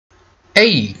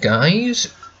Hey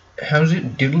guys, how's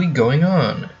it diddly going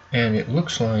on? And it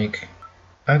looks like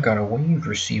I've got a wave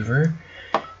receiver,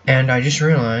 and I just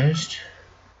realized,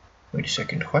 wait a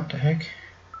second, what the heck?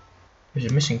 Is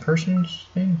it missing persons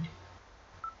thing?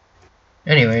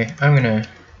 Anyway,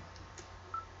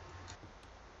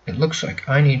 it looks like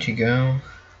I need to go,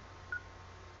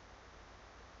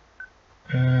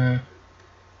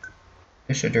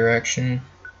 this a direction.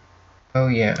 Oh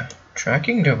yeah,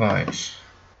 tracking device.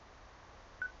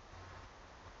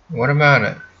 What about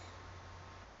it?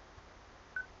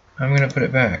 I'm gonna put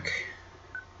it back.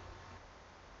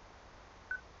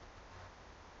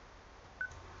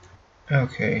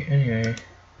 Okay, anyway.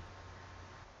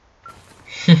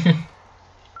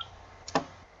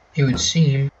 It would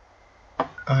seem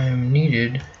I am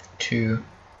needed to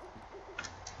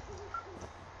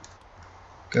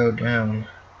go down.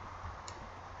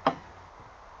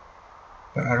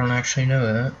 But I don't actually know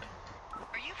that.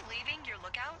 Are you leaving your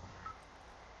lookout?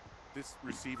 This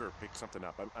receiver picked something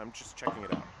up. I'm just checking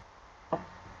it out.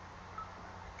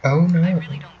 Oh no. I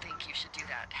really don't think you should do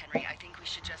that, Henry. I think we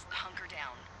should just hunker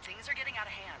down. Things are getting out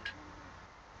of hand.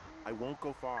 I won't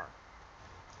go far.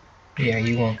 Yeah,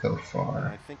 you won't go And far.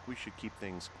 I think we should keep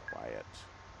things quiet.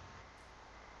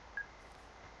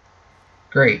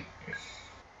 Great.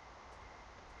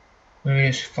 Let me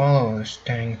just follow this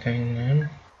dang thing then.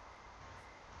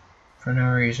 For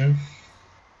no reason.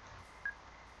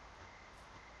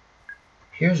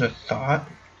 Here's a thought.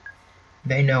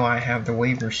 They know I have the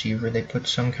wave receiver. They put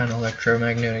some kind of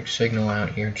electromagnetic signal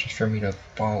out here just for me to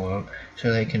follow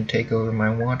so they can take over my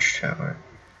watchtower.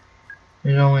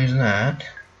 There's always that.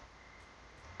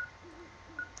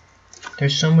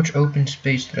 There's so much open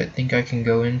space that I think I can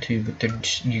go into, but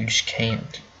you just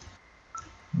can't.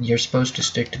 You're supposed to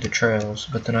stick to the trails,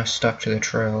 but then I stuck to the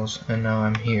trails, and now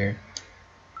I'm here.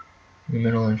 In the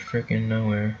middle of frickin'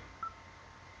 nowhere.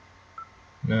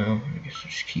 No, I guess I'll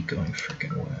just keep going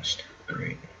frickin' west.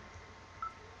 Great.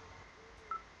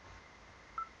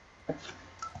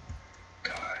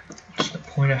 God, what's the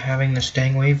point of having this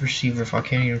dang wave receiver if I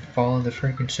can't even follow the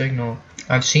frickin' signal?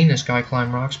 I've seen this guy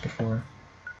climb rocks before.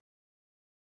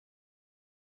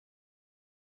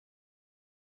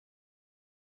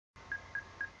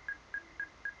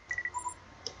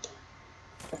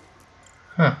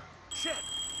 Huh. Shit!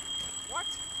 What?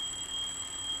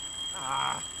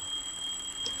 Ah!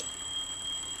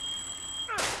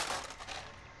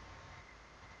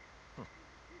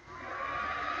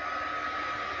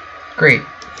 Great.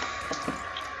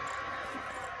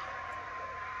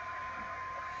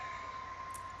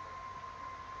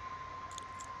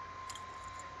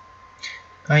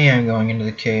 I am going into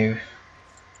the cave.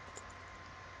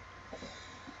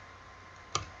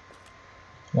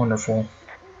 Wonderful.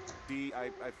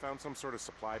 I found some sort of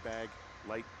supply bag,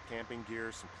 light camping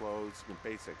gear, some clothes, and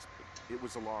basics. It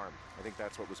was alarmed. I think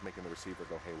that's what was making the receiver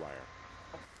go haywire.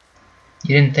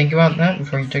 You didn't think about that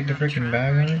before you took the freaking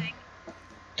bag on it?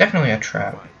 Definitely a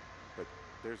trap. Fine, but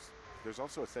there's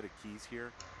also a set of keys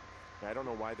here. Now, I don't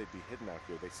know why they'd be hidden out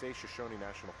here. They say Shoshone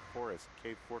National Forest,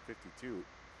 Cave 452.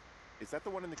 Is that the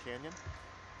one in the canyon?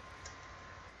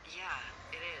 Yeah,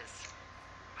 it is.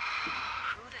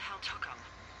 Who the hell took them?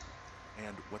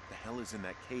 And what the hell is in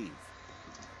that cave?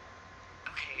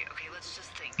 Okay, let's just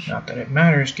think. Not that it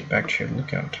matters. Get back to your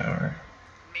lookout tower.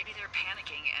 Maybe they're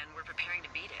panicking and we're preparing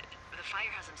to beat it. The fire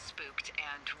hasn't spooked,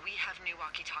 and we have new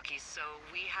walkie-talkies, so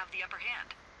we have the upper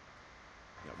hand.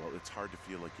 Yeah, well, it's hard to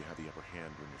feel like you have the upper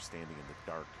hand when you're standing in the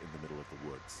dark in the middle of the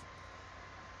woods.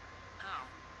 Oh.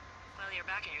 Well, you're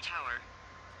back in your tower.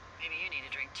 Maybe you need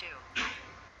a drink, too.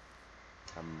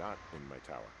 I'm not in my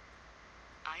tower.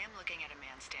 I am looking at a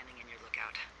man standing in your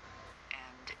lookout.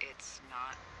 And it's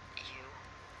not you.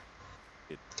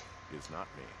 It is not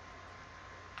me.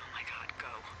 Oh my god, go.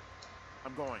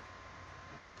 I'm going.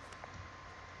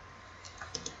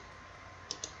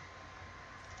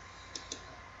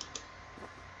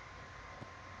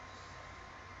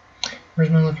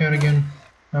 Where's my lookout again?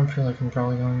 I feel like I'm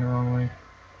probably going the wrong way.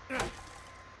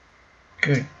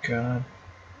 Good God.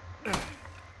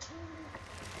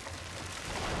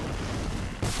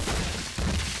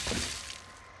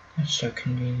 That's so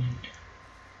convenient.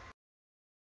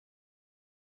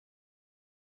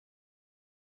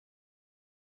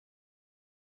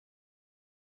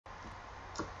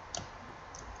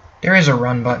 There is a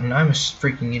run button. I'm a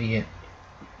freaking idiot.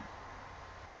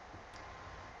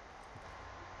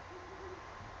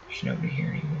 There's nobody here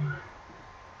anymore.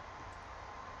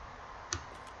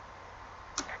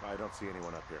 I don't see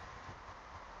anyone up here.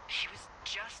 He was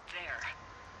just there.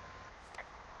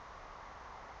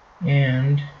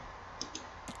 And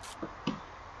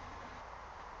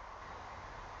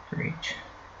Great.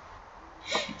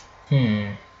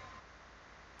 Hmm.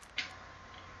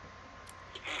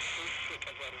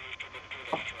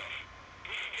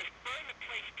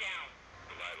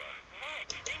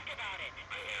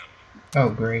 Oh,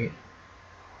 great.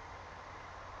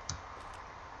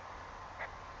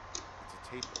 It's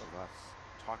a tape of us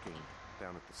talking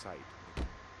down at the site. It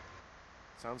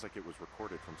sounds like it was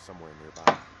recorded from somewhere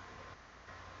nearby.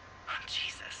 Oh,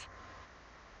 Jesus.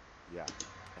 Yeah,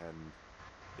 and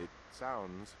it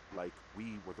sounds like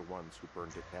we were the ones who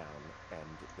burned it down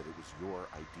and that it was your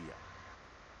idea.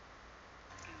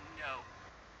 No.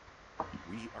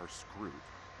 We are screwed.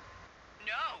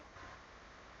 No!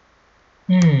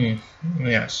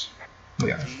 Yes.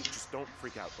 We are. G, just don't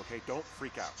freak out, okay? Don't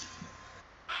freak out.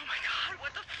 Oh my god,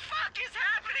 what the fuck is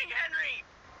happening, Henry?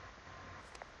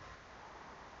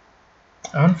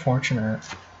 Unfortunate.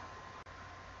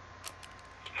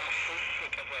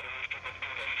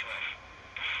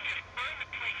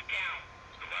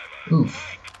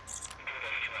 Oof.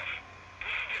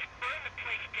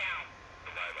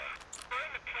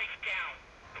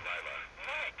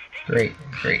 Great,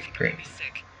 great, great.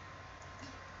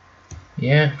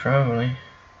 Yeah, probably.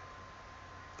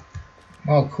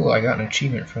 Oh, cool, I got an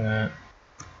achievement for that.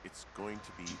 It's going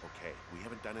to be okay. We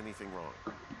haven't done anything wrong.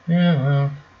 Yeah,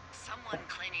 well. Someone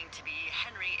claiming to be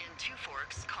Henry in Two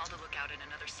Forks called a lookout in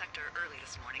another sector early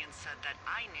this morning and said that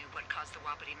I knew what caused the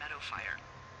Wapiti Meadow fire.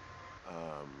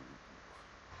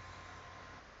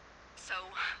 So,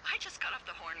 I just got off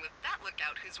the horn with that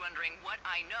lookout who's wondering what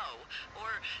I know, or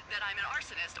that I'm an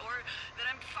arsonist, or that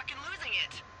I'm fucking losing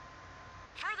it.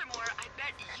 Furthermore, I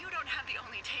bet you don't have the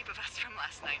only tape of us from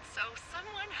last night, so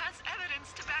someone has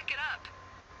evidence to back it up.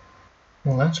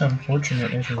 Well, that's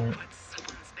unfortunate, isn't it? What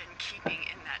someone's been keeping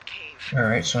in that cave.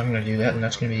 Alright, so I'm gonna do that, and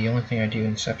that's gonna be the only thing I do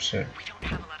in this episode. We don't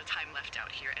have a lot of time left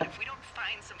out here, and if we don't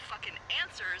find some fucking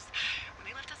answers, when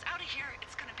they lift us out of here,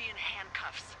 it's gonna be in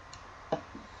handcuffs.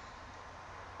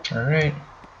 Alright.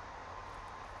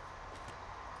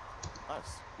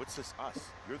 Us? What's this us?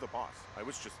 You're the boss. I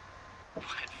was just... What,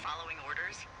 following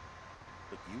orders?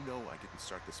 But you know I didn't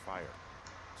start this fire.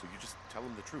 So you just tell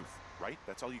him the truth, right?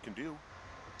 That's all you can do.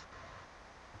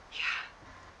 Yeah,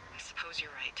 I suppose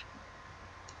you're right.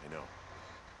 I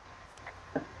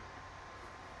know.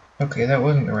 Okay, that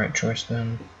wasn't the right choice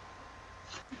then.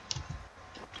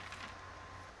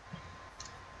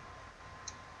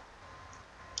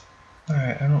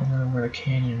 Alright, I don't remember where the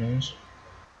canyon is.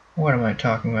 What am I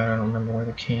talking about? I don't remember where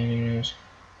the canyon is.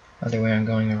 Other way, I'm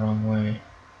going the wrong way.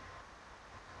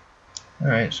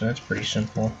 Alright, so that's pretty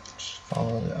simple. Just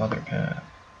follow the other path.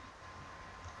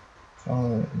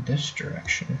 Follow this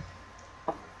direction.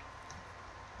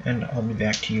 And I'll be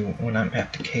back to you when I'm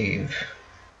at the cave.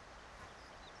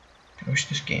 I wish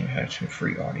this game had some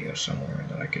free audio somewhere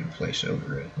that I could place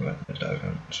over it, but it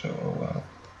doesn't, so oh well.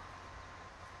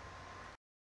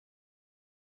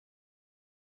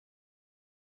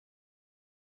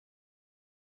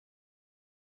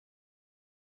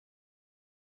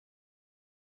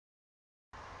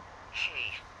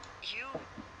 Hey, you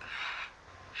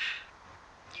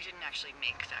didn't actually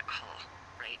make that call,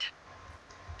 right?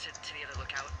 To the other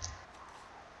lookout?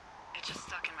 It just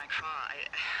stuck in my craw.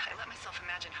 I let myself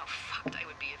imagine how fucked I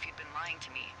would be if you'd been lying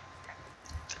to me.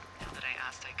 But now that I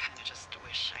asked, I kinda just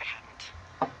wish I hadn't.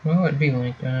 Well, it'd be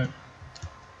like that.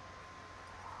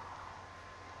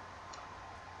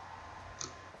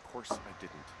 Of course I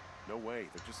didn't. No way.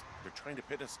 They're trying to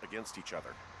pit us against each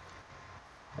other.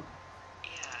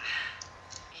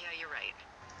 Yeah, you're right.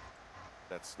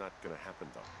 That's not gonna happen,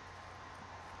 though.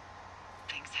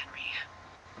 Thanks, Henry.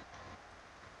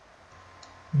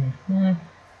 Mm-hmm.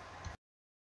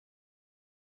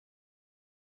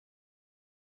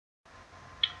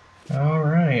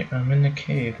 Alright, I'm in the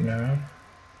cave now.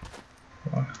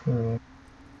 Walk through.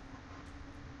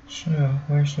 So,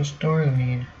 where's this door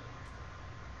lead?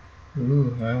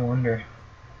 Ooh, I wonder.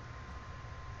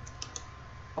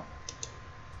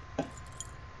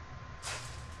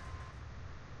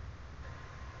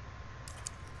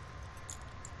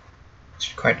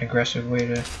 It's quite an aggressive way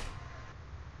to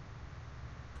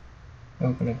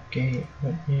open a gate,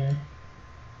 but yeah.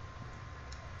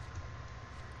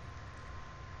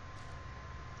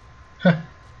 Huh.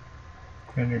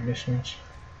 Render distance.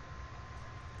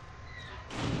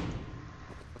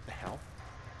 What the hell?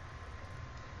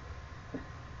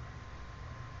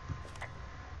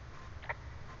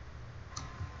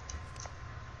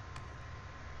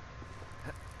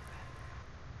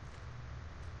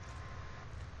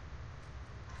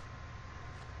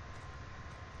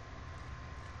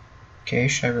 Okay,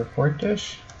 should I report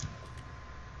this?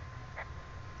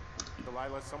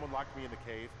 Delilah, someone locked me in the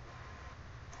cave.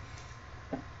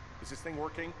 Is this thing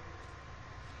working?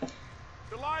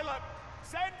 Delilah,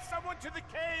 send someone to the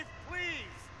cave,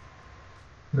 please!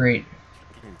 Great.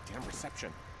 Can't get any damn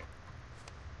reception.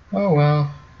 Oh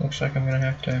well, looks like I'm gonna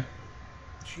have to...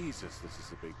 Jesus, this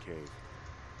is a big cave.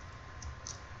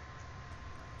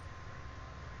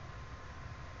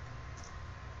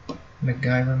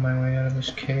 MacGyver my way out of this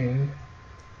cave.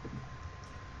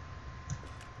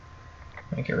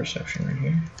 Make a reception right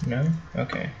here. No?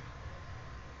 Okay.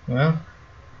 Well.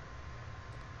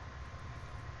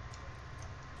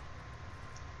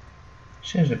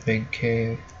 This is a big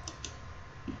cave.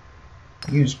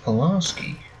 Use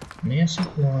Pulaski. Nancy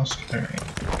Pulaski. Alright.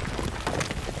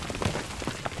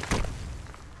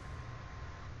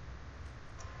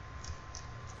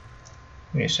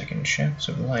 Wait a second. Shafts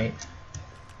of light.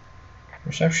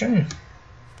 Reception?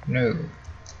 No.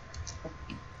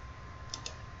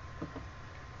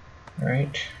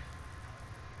 Alright.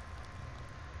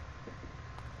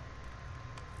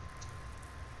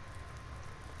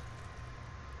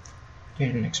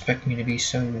 Didn't expect me to be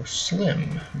so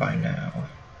slim by now.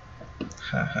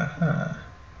 Ha ha ha.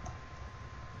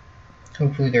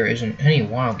 Hopefully there isn't any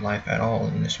wildlife at all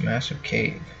in this massive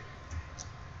cave.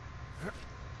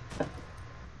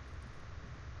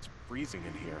 It's freezing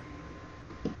in here.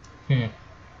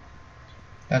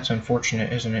 That's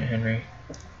unfortunate, isn't it, Henry?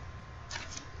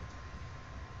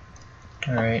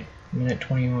 Alright, minute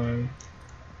 21.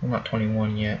 Well, not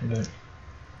 21 yet, but...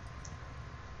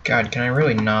 God, can I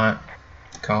really not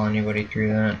call anybody through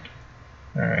that?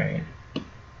 Alright.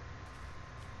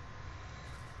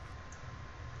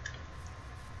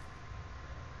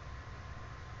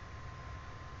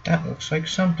 That looks like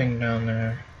something down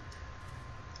there.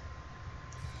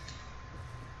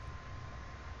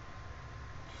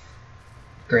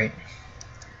 Great.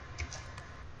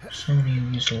 So many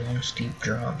of these long, steep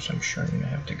drops, I'm sure I'm going to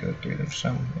have to go through them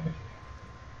somewhere.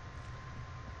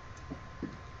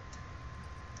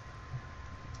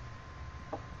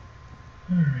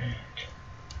 Alright.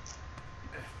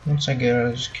 Once I get out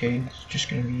of this cave, it's just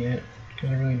going to be it.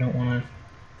 Because I really don't want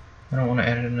to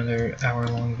edit another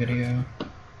hour-long video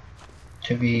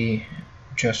to be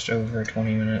just over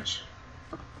 20 minutes.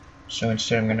 So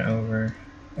instead I'm going to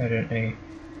edit a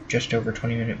just over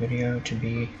 20-minute video to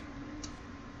be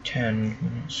 10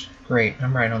 minutes. Great,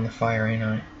 I'm right on the fire, ain't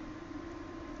I?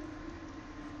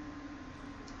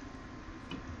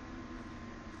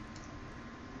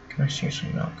 Can I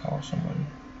seriously not call someone?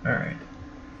 Alright.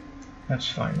 That's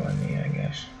fine by me, I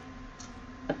guess.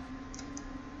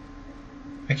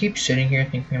 I keep sitting here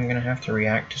thinking I'm gonna have to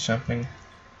react to something,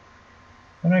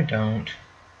 but I don't.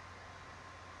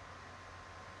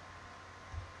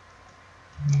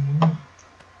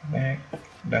 Back,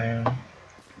 down.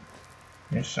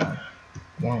 Yes,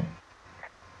 won't.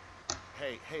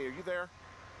 Hey, are you there?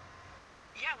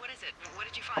 Yeah, what is it? What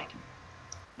did you find?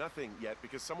 Nothing yet,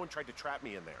 because someone tried to trap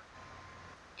me in there.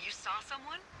 You saw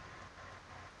someone?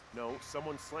 No,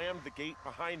 someone slammed the gate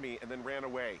behind me and then ran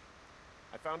away.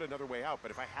 I found another way out,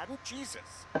 but if I hadn't,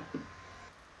 Jesus!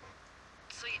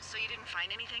 So you didn't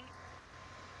find anything?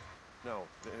 No,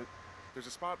 there's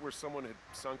a spot where someone had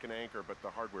sunk an anchor, but the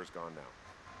hardware's gone now.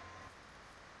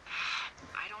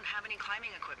 I don't have any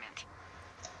climbing equipment.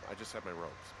 I just have my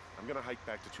ropes. I'm gonna hike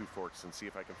back to Two Forks and see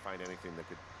if I can find anything that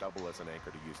could double as an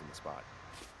anchor to use in the spot.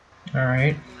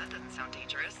 Alright. That doesn't sound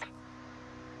dangerous.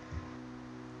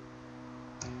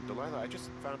 Delilah, I just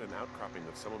found an outcropping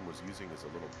that someone was using as a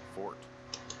little fort.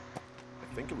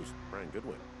 I think it was Brian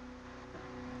Goodwin.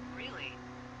 Really?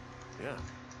 Yeah.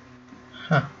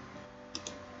 Huh.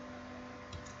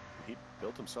 He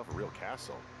built himself a real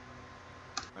castle.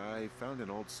 I found an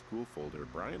old school folder.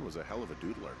 Brian was a hell of a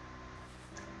doodler.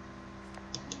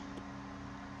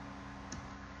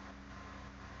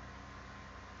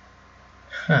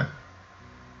 Huh.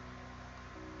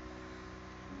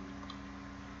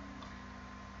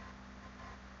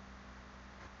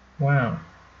 Wow.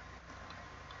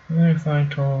 If I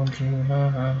told you, ha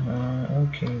ha ha,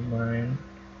 okay, Brian.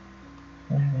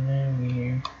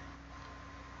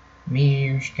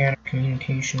 Meteor scatter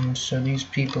communications, so these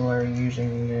people are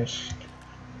using this.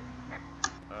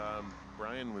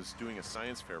 Brian was doing a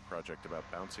science fair project about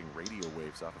bouncing radio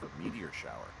waves off of a meteor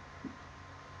shower.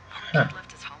 Huh. Kid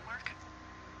left his homework?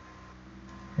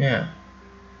 Yeah.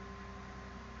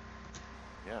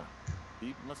 Yeah.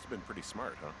 He must have been pretty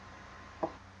smart, huh?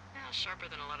 Yeah, sharper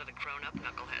than a lot of the grown-up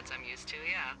knuckleheads I'm used to,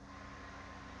 yeah.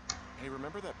 Hey,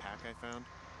 remember that pack I found?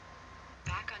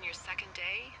 Back on your second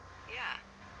day? Yeah.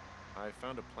 I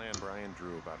found a plan Brian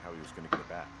drew about how he was going to get it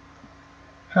back.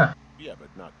 Huh. Yeah, but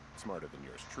not smarter than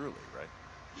yours truly, right?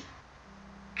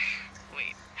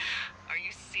 Wait, are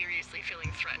you serious seriously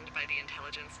feeling threatened by the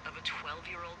intelligence of a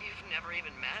 12-year-old you've never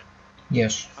even met?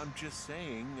 Yes. I'm just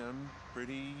saying, I'm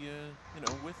pretty,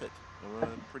 with it. I'm a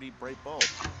pretty bright bulb.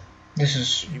 This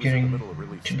is He was in the getting middle of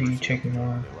really to be sprucing up the taking joint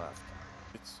long. when they left.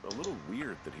 It's a little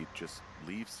weird that he'd just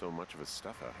leave so much of his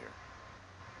stuff out here.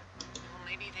 Well,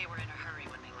 maybe they were in a hurry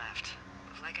when they left.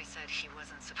 Like I said, he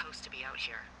wasn't supposed to be out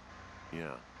here.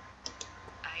 Yeah.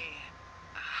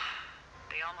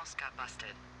 They almost got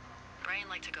busted. Brian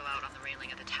liked to go out on the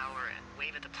railing of the tower and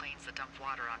wave at the planes that dump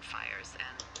water on fires,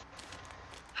 and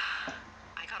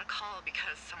I got a call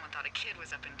because someone thought a kid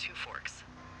was up in Two Forks.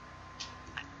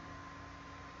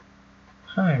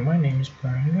 Hi, my name is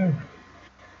Brian Goodwin.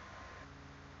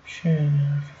 If you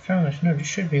found this note, you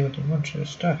should be with a bunch of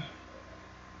stuff.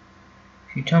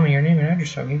 If you tell me your name and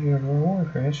address, I'll give you a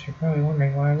reward for this. You're probably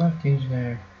wondering why I left these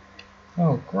there.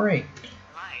 Oh, great.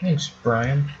 Lied. Thanks,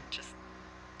 Brian. And just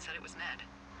said it was Ned.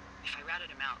 If I ratted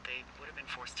him out, they would have been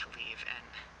forced to leave, and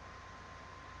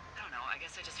I don't know, I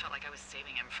guess I just felt like I was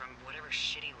saving him from whatever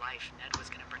shitty life Ned was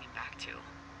gonna bring him back to.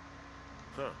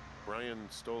 Huh. Brian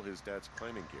stole his dad's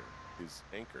climbing gear, his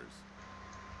anchors.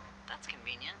 That's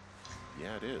convenient.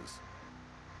 Yeah, it is.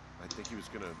 I think he was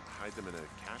going to hide them in a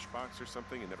cash box or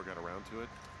something and never got around to it.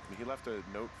 I mean, he left a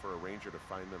note for a ranger to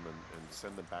find them and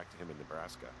send them back to him in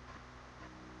Nebraska.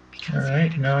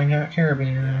 Alright, now I got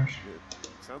carabiners. It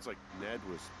sounds like Ned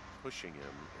was pushing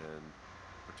him, and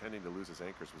pretending to lose his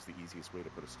anchors was the easiest way to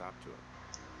put a stop to him.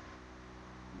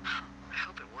 I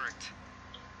hope it worked.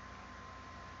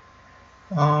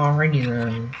 Alrighty What then.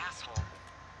 an asshole.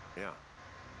 Yeah.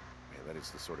 Man, that is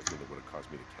the sort of thing that would have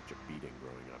caused me to catch a beating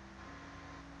growing up.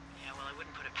 Yeah, well, I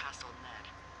wouldn't put it past old Ned.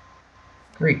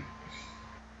 Great.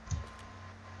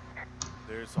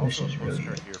 There's This also a is really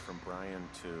postcard good. here from Brian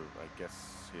to, I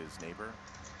guess, his neighbor.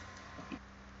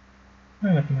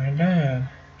 Hi, with my dad.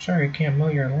 Sorry I can't mow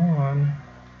your lawn.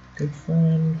 Good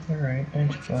friend. Alright,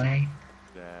 thanks, What's it Brian.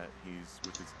 say? That he's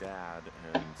with his dad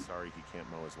and sorry he can't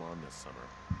mow his lawn this summer.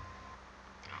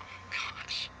 Oh,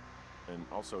 gosh. And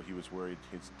also he was worried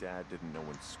his dad didn't know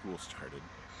when school started.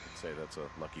 I'd say that's a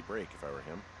lucky break if I were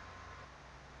him.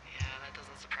 Yeah, that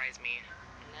doesn't surprise me.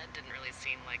 Ned didn't really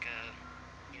seem like a,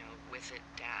 with it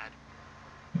dad.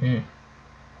 Mm.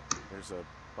 There's a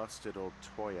busted old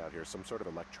toy out here, some sort of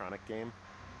electronic game.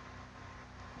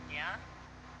 Yeah?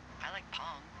 I like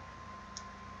Pong.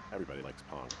 Everybody likes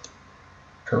Pong.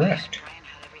 Correct. Brian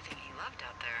had everything he loved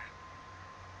out there.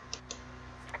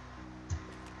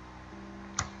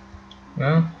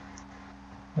 Well,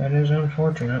 that is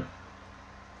unfortunate.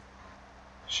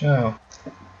 So,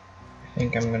 I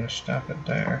think I'm gonna stop it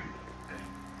there.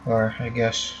 Or, I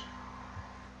guess,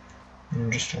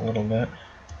 in just a little bit.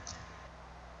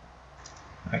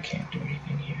 I can't do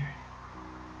anything here.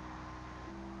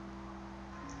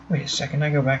 Wait a second, I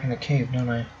go back in the cave, don't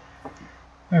I?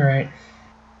 Alright.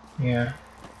 Yeah.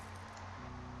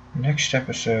 Next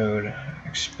episode,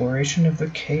 exploration of the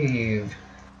cave.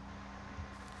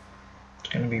 It's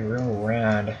gonna be real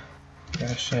rad, I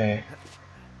gotta say.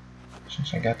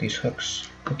 Since I got these hooky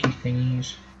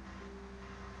thingies.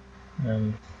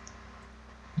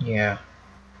 Yeah.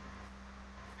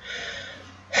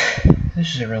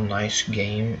 This is a real nice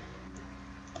game.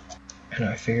 And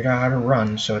I figured out how to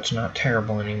run, so it's not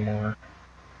terrible anymore.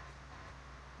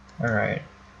 Alright.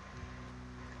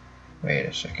 Wait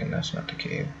a second, that's not the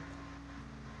cave.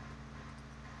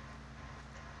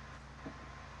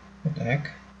 What the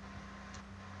heck?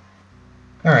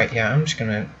 Alright, yeah, I'm just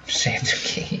gonna save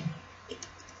the game.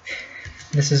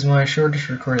 This is my shortest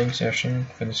recording session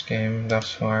for this game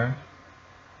thus far.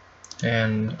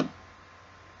 And...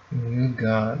 good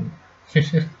God.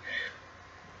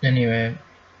 Anyway.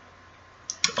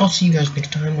 I'll see you guys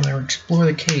next time when I explore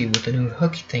the cave with the new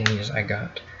hooky thingies I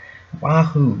got.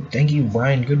 Wahoo! Thank you,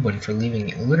 Brian Goodwin, for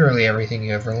leaving literally everything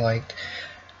you ever liked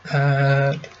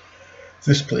at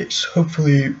this place.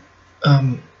 Hopefully,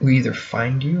 we either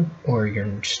find you, or you're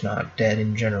just not dead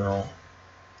in general.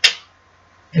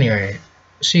 Anyway,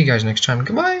 see you guys next time.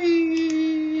 Goodbye!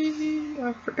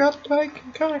 I forgot that I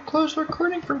can kind of close the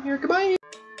recording from here. Goodbye!